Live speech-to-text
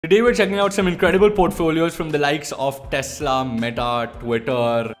Today we're checking out some incredible portfolios from the likes of Tesla, Meta,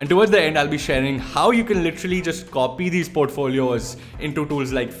 Twitter, and towards the end I'll be sharing how you can literally just copy these portfolios into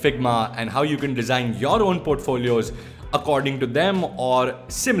tools like Figma and how you can design your own portfolios according to them or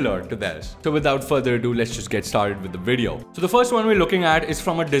similar to theirs. So without further ado, let's just get started with the video. So the first one we're looking at is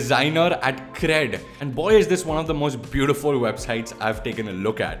from a designer at Cred. And boy, is this one of the most beautiful websites I've taken a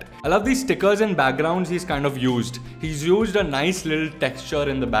look at. I love these stickers and backgrounds he's kind of used. He's used a nice little texture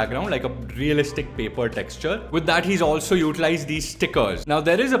in the background, like a realistic paper texture. With that, he's also utilized these stickers. Now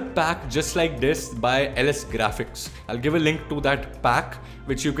there is a pack just like this by LS Graphics. I'll give a link to that pack,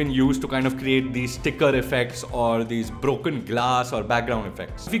 which you can use to kind of create these sticker effects or these broken glass or background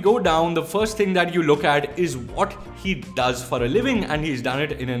effects. If you go down, the first thing that you look at is what he does for a living, and he's done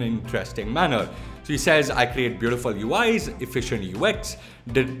it in an interesting manner. So he says, I create beautiful UIs, efficient UX,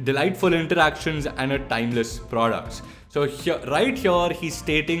 delightful interactions, and a timeless products. So right here, he's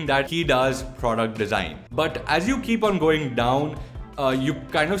stating that he does product design. But as you keep on going down, you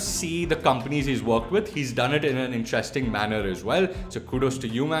kind of see the companies he's worked with. He's done it in an interesting manner as well. So kudos to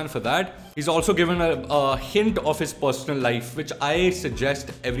you, man, for that. He's also given a hint of his personal life, which I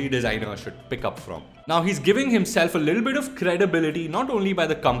suggest every designer should pick up from. Now he's giving himself a little bit of credibility, not only by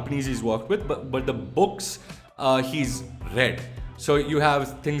the companies he's worked with, but the books he's read. So you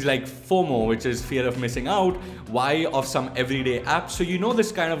have things like FOMO, which is fear of missing out, why of some everyday apps. So you know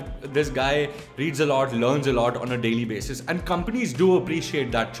this guy reads a lot, learns a lot on a daily basis, and companies do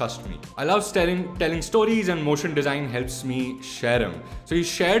appreciate that, trust me. I love telling stories, and motion design helps me share them. So he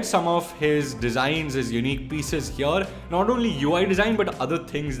shared some of his designs, his unique pieces here, not only UI design, but other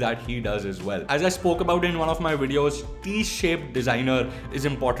things that he does as well. As I spoke about in one of my videos, T-shaped designer is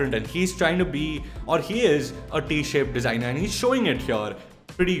important, and he's trying to be, or he is a T-shaped designer, and he's showing it here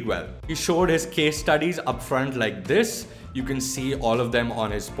pretty well. He showed his case studies up front like this. You can see all of them on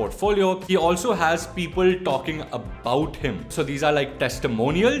his portfolio. He also has people talking about him. So these are like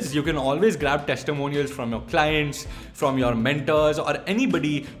testimonials. You can always grab testimonials from your clients, from your mentors, or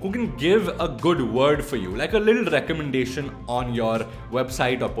anybody who can give a good word for you, like a little recommendation on your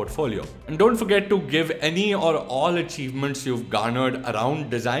website or portfolio. And don't forget to give any or all achievements you've garnered around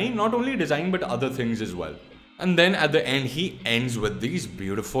design, not only design, but other things as well. And then at the end, he ends with these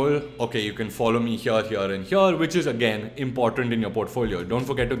beautiful, okay, you can follow me here, here, and here, which is again important in your portfolio. Don't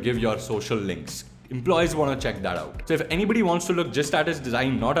forget to give your social links. Employees want to check that out. So if anybody wants to look just at his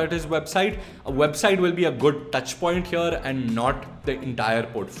design, not at his website, a website will be a good touch point here and not the entire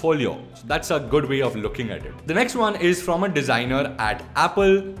portfolio. So that's a good way of looking at it. The next one is from a designer at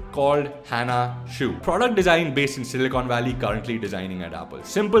Apple called Hannah Shu. Product design based in Silicon Valley, currently designing at Apple.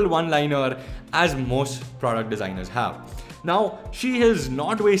 Simple one-liner, as most product designers have. Now, she has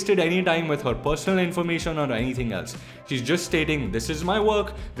not wasted any time with her personal information or anything else. She's just stating, this is my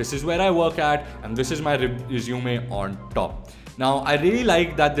work, this is where I work at, and this is my resume on top. Now, I really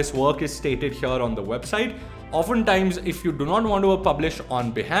like that this work is stated here on the website. Oftentimes, if you do not want to publish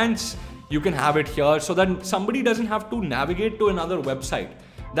on Behance, you can have it here so that somebody doesn't have to navigate to another website.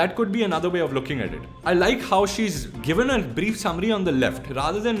 That could be another way of looking at it. I like how she's given a brief summary on the left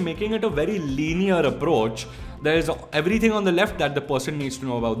rather than making it a very linear approach. There's everything on the left that the person needs to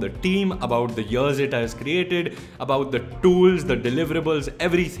know about the team, about the years it has created, about the tools, the deliverables,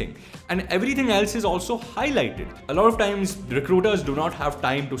 everything. And everything else is also highlighted. A lot of times recruiters do not have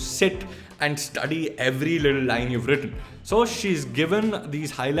time to sit and study every little line you've written. So she's given these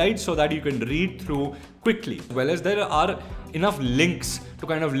highlights so that you can read through quickly, as well as there are enough links to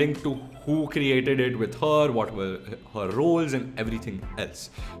kind of link to who created it with her, what were her roles, and everything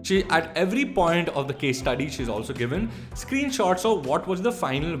else. She, at every point of the case study, she's also given screenshots of what was the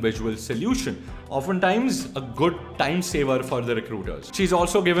final visual solution. Oftentimes a good time saver for the recruiters. She's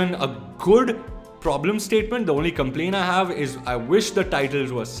also given a good problem statement. The only complaint I have is I wish the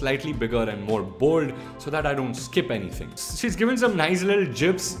titles were slightly bigger and more bold so that I don't skip anything. She's given some nice little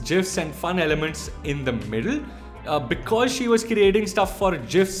GIFs and fun elements in the middle. Because she was creating stuff for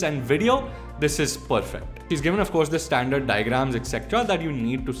GIFs and video, this is perfect. She's given, of course, the standard diagrams, etc. that you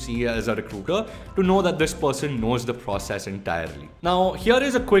need to see as a recruiter to know that this person knows the process entirely. Now, here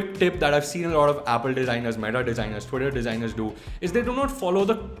is a quick tip that I've seen a lot of Apple designers, Meta designers, Twitter designers do, is they do not follow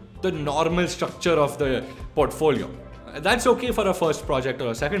the normal structure of the portfolio. That's okay for a first project or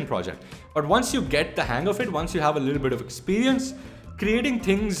a second project. But once you get the hang of it, once you have a little bit of experience, creating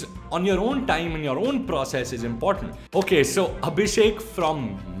things on your own time and your own process is important. Okay, so Abhishek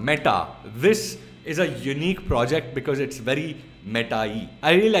from Meta. This is a unique project because it's very meta-y.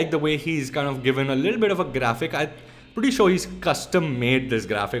 I really like the way he's kind of given a little bit of a graphic. I'm pretty sure he's custom made this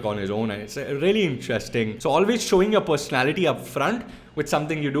graphic on his own, and it's really interesting. So always showing your personality up front with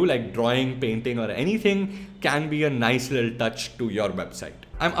something you do like drawing, painting, or anything can be a nice little touch to your website.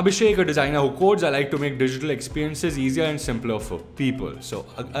 I'm Abhishek, a designer who codes. I like to make digital experiences easier and simpler for people. So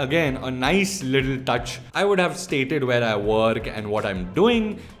again, a nice little touch. I would have stated where I work and what I'm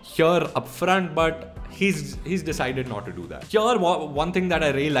doing here up front, but he's decided not to do that. Here, one thing that I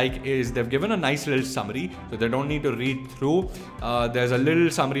really like is they've given a nice little summary, so they don't need to read through. There's a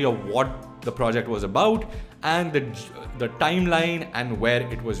little summary of what the project was about and the timeline and where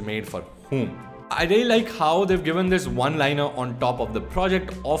it was made for whom. I really like how they've given this one-liner on top of the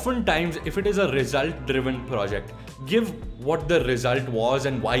project. Oftentimes, if it is a result-driven project, give what the result was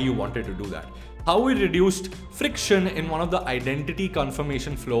and why you wanted to do that. How we reduced friction in one of the identity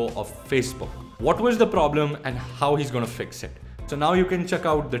confirmation flow of Facebook. What was the problem and how he's going to fix it. So now you can check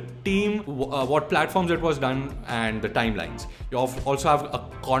out the team, what platforms it was done, and the timelines. You also have a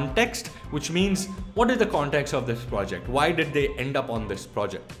context, which means what is the context of this project? Why did they end up on this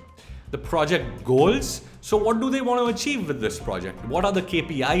project? The project goals. So what do they want to achieve with this project? What are the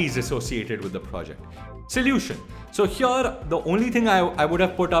KPIs associated with the project? Solution. So here, the only thing I would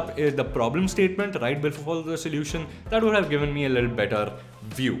have put up is the problem statement right before the solution. That would have given me a little better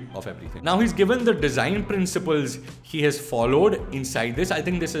view of everything. Now he's given the design principles he has followed inside this. I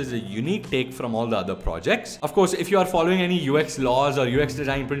think this is a unique take from all the other projects. Of course, if you are following any UX laws or UX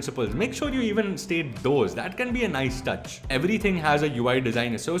design principles, make sure you even state those. That can be a nice touch. Everything has a UI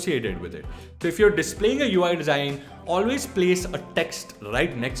design associated with it. So if you're displaying a UI design, always place a text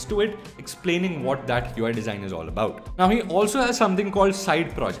right next to it explaining what that UI design is all about. Now he also has something called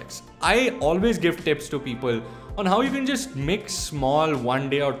side projects. I always give tips to people on how you can just make small 1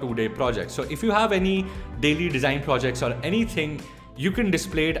 day or 2 day projects. So if you have any daily design projects or anything, you can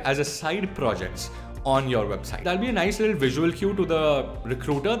display it as a side projects on your website. That'll be a nice little visual cue to the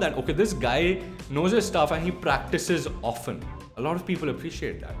recruiter that, okay, this guy knows his stuff and he practices often. A lot of people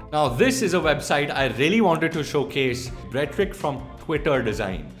appreciate that. Now, this is a website I really wanted to showcase. Rhetoric from Twitter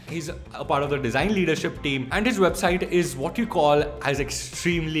Design. He's a part of the design leadership team, and his website is what you call as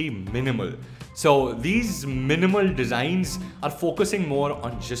extremely minimal. So these minimal designs are focusing more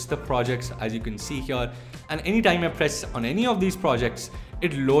on just the projects, as you can see here. And anytime I press on any of these projects,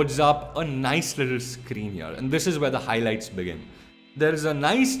 it loads up a nice little screen here. And this is where the highlights begin. There is a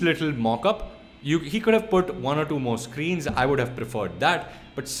nice little mock-up. He could have put 1 or 2 more screens. I would have preferred that.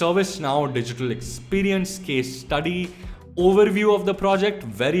 But ServiceNow digital experience, case study, overview of the project,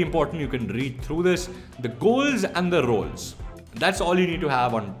 very important. You can read through this. The goals and the roles. That's all you need to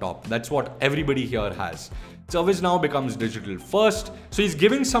have on top. That's what everybody here has. ServiceNow becomes digital first. So he's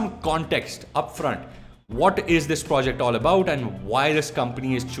giving some context up front. What is this project all about and why this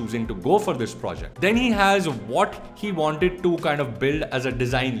company is choosing to go for this project. Then he has what he wanted to kind of build as a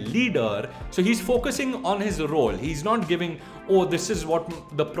design leader. So he's focusing on his role. He's not giving, oh, this is what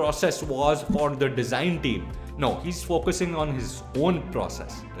the process was for the design team. No, he's focusing on his own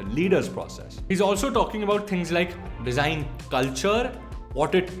process, the leader's process. He's also talking about things like design culture,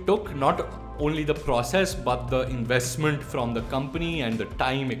 what it took, not only the process, but the investment from the company and the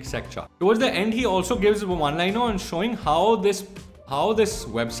time, etc. Towards the end, he also gives a one-liner on showing how this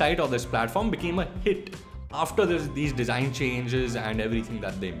website or this platform became a hit after these design changes and everything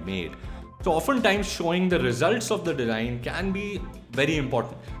that they made. So oftentimes showing the results of the design can be very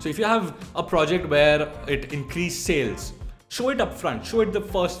important. So if you have a project where it increased sales, show it up front, show it the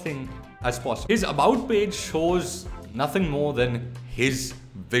first thing as possible. His about page shows nothing more than his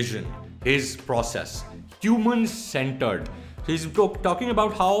vision, his process, human-centered. So he's talking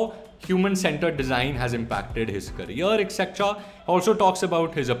about how human-centered design has impacted his career, etc. Also talks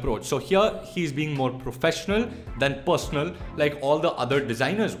about his approach. So here he's being more professional than personal, like all the other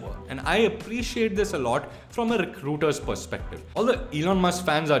designers were. And I appreciate this a lot from a recruiter's perspective. All the Elon Musk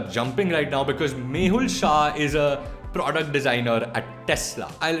fans are jumping right now because Mehul Shah is a product designer at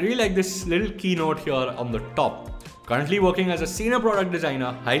Tesla. I really like this little keynote here on the top. Currently working as a senior product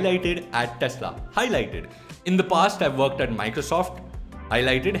designer, highlighted at Tesla. Highlighted. In the past, I've worked at Microsoft.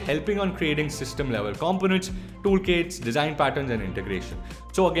 Highlighted, helping on creating system level components, toolkits, design patterns, and integration.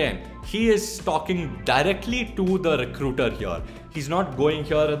 So again, he is talking directly to the recruiter here. He's not going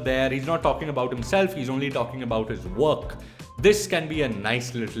here or there. He's not talking about himself. He's only talking about his work. This can be a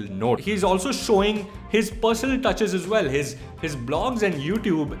nice little note. He's also showing his personal touches as well. His blogs and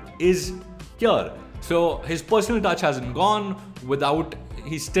YouTube is here. So his personal touch hasn't gone without,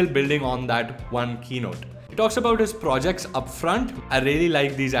 he's still building on that one keynote. He talks about his projects up front. I really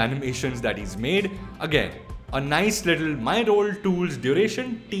like these animations that he's made. Again, a nice little my role, tools,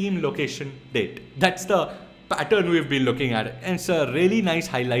 duration, team, location, date. That's the pattern we've been looking at. And it's a really nice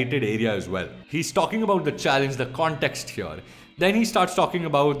highlighted area as well. He's talking about the challenge, the context here. Then he starts talking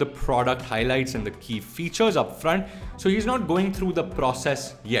about the product highlights and the key features up front. So he's not going through the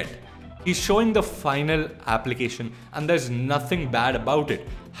process yet. He's showing the final application, and there's nothing bad about it.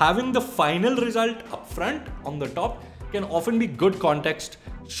 Having the final result up front on the top can often be good context,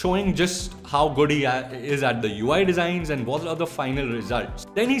 showing just how good he is at the UI designs and what are the final results.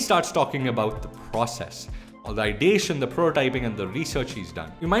 Then he starts talking about the process, all the ideation, the prototyping, and the research he's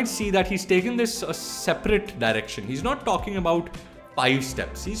done. You might see that he's taken this a separate direction. He's not talking about 5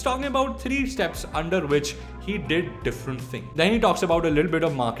 steps. He's talking about 3 steps under which he did different things. Then he talks about a little bit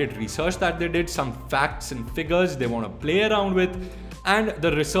of market research that they did, some facts and figures they want to play around with, and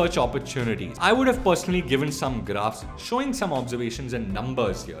the research opportunities. I would have personally given some graphs showing some observations and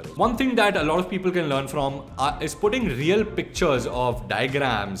numbers here. One thing that a lot of people can learn from is putting real pictures of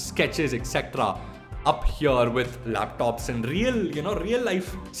diagrams, sketches, etc. up here with laptops and real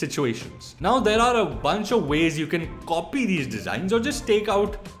life situations. Now there are a bunch of ways you can copy these designs or just take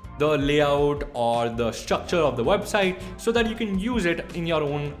out the layout or the structure of the website so that you can use it in your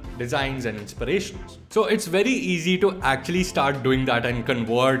own designs and inspirations. So it's very easy to actually start doing that and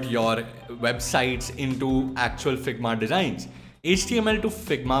convert your websites into actual Figma designs. HTML to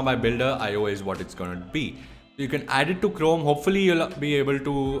Figma by Builder.io is what it's going to be. You can add it to Chrome. Hopefully you'll be able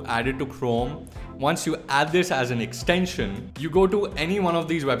to add it to Chrome. Once you add this as an extension, you go to any one of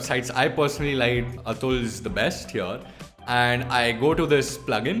these websites. I personally like Atul's the best here. And I go to this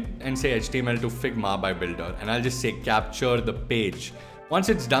plugin and say HTML to Figma by Builder. And I'll just say capture the page. Once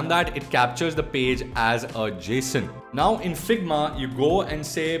it's done that, it captures the page as a JSON. Now in Figma, you go and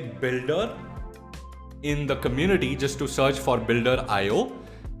say Builder in the community just to search for Builder.io.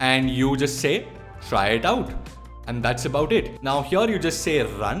 And you just say, try it out. And that's about it. Now here you just say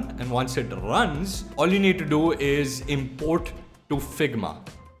run, and once it runs, all you need to do is import to Figma.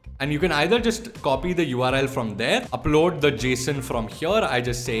 And you can either just copy the URL from there, upload the JSON from here. I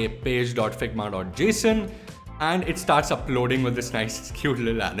just say page.figma.json, and it starts uploading with this nice cute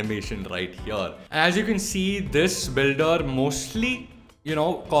little animation right here. And as you can see, this builder mostly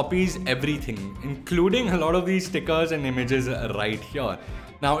copies everything, including a lot of these stickers and images right here.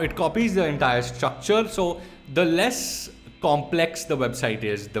 Now it copies the entire structure, so the less complex the website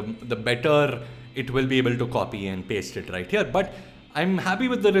is, the better it will be able to copy and paste it right here. But I'm happy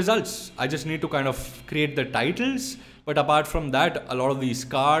with the results. I just need to kind of create the titles. But apart from that, a lot of these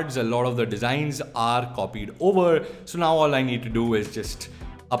cards, a lot of the designs are copied over. So now all I need to do is just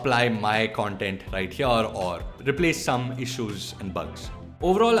apply my content right here or replace some issues and bugs.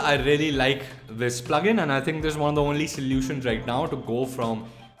 Overall, I really like this plugin, and I think this is one of the only solutions right now to go from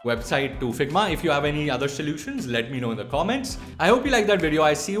website to Figma. If you have any other solutions, let me know in the comments. I hope you like that video.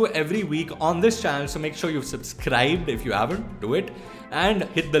 I see you every week on this channel, so make sure you've subscribed if you haven't, do it. And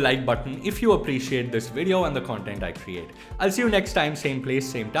hit the like button if you appreciate this video and the content I create. I'll see you next time, same place,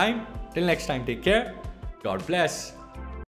 same time. Till next time, take care. God bless.